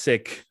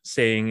classic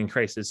saying in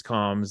crisis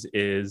comms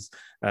is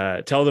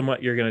tell them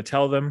what you're going to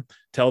tell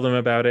them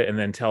about it, and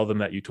then tell them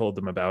that you told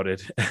them about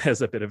it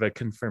as a bit of a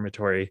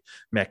confirmatory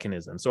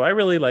mechanism. So I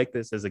really like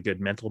this as a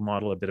good mental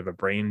model, a bit of a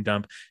brain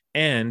dump.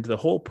 And the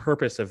whole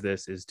purpose of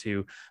this is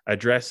to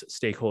address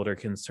stakeholder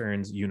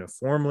concerns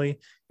uniformly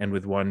and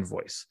with one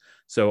voice.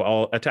 So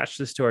I'll attach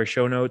this to our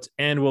show notes,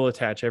 and we'll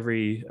attach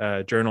every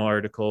journal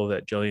article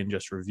that Jillian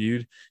just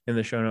reviewed in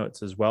the show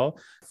notes as well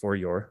for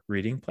your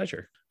reading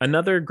pleasure.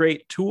 Another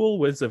great tool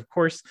was, of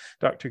course,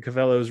 Dr.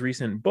 Cavello's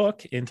recent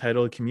book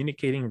entitled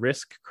Communicating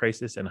Risk,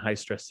 Crisis, and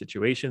High-Stress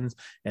Situations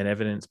and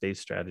Evidence-Based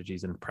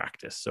Strategies in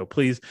Practice. So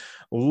please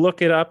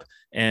look it up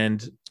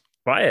and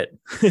buy it.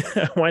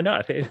 Why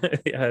not?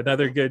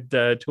 Another good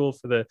tool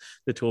for the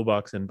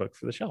toolbox and book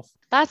for the shelf.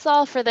 That's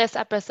all for this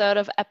episode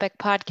of Epic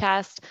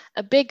Podcast.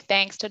 A big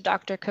thanks to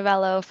Dr.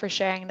 Cavello for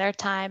sharing their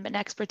time and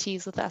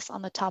expertise with us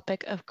on the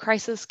topic of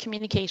crisis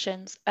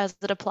communications as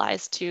it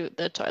applies to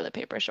the toilet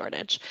paper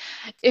shortage.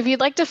 If you'd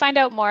like to find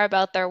out more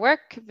about their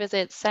work,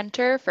 visit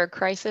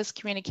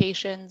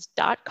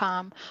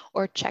centerforcrisiscommunications.com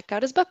or check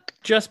out his book.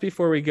 Just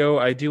before we go,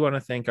 I do want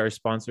to thank our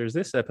sponsors.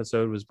 This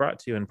episode was brought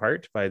to you in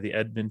part by the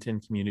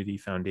Edmonton Community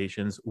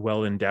Foundation's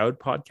Well Endowed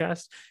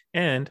podcast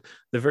and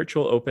the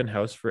virtual open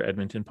house for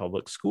Edmonton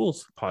Public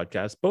Schools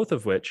podcast, both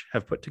of which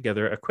have put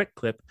together a quick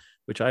clip,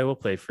 which I will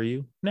play for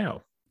you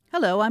now.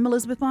 Hello, I'm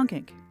Elizabeth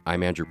Bonkink.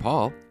 I'm Andrew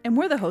Paul. And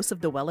we're the hosts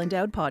of the Well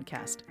Endowed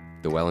podcast.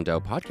 The Well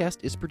Endowed podcast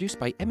is produced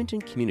by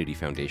Edmonton Community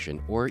Foundation,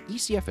 or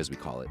ECF as we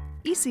call it.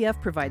 ECF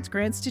provides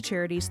grants to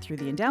charities through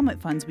the endowment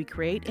funds we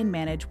create and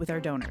manage with our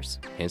donors.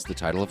 Hence the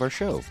title of our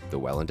show, The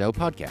Well Endowed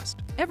Podcast.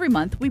 Every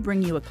month, we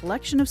bring you a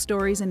collection of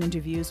stories and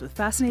interviews with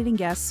fascinating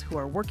guests who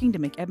are working to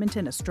make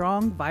Edmonton a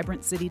strong,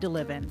 vibrant city to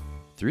live in.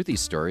 Through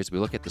these stories, we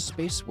look at the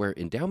space where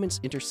endowments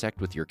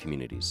intersect with your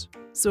communities.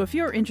 So if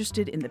you're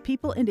interested in the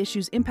people and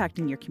issues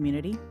impacting your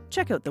community,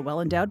 check out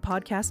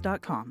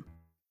thewellendowedpodcast.com.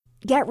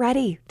 Get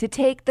ready to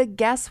take the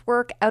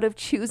guesswork out of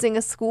choosing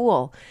a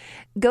school.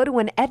 Go to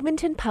an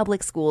Edmonton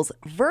Public Schools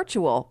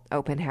virtual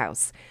open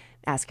house.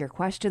 Ask your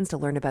questions to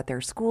learn about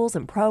their schools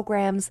and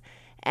programs,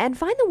 and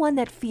find the one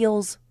that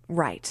feels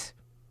right.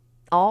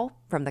 All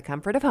from the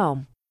comfort of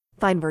home.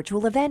 Find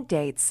virtual event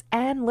dates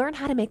and learn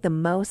how to make the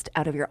most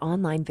out of your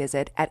online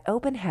visit at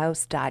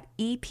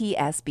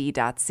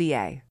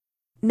openhouse.epsb.ca.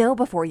 Know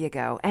before you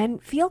go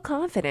and feel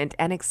confident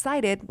and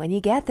excited when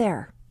you get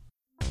there.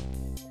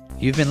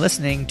 You've been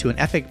listening to an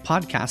Epic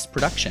Podcast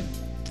production,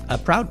 a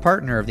proud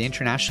partner of the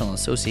International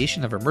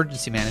Association of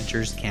Emergency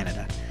Managers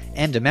Canada,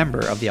 and a member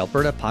of the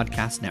Alberta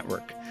Podcast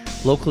Network.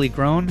 Locally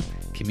grown,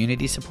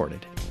 community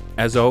supported.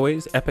 As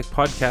always, Epic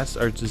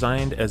Podcasts are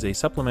designed as a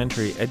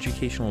supplementary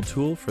educational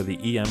tool for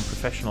the EM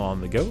professional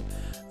on the go.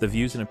 The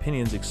views and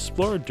opinions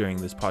explored during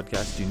this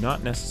podcast do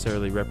not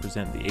necessarily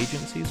represent the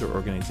agencies or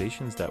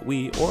organizations that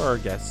we or our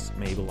guests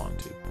may belong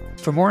to.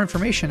 For more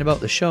information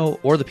about the show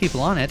or the people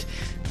on it,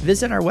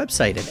 visit our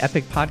website at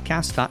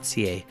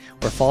epicpodcast.ca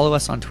or follow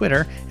us on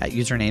Twitter at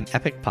username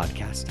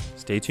epicpodcast.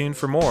 Stay tuned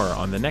for more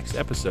on the next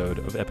episode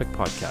of Epic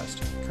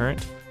Podcast,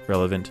 Current,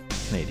 Relevant,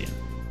 Canadian.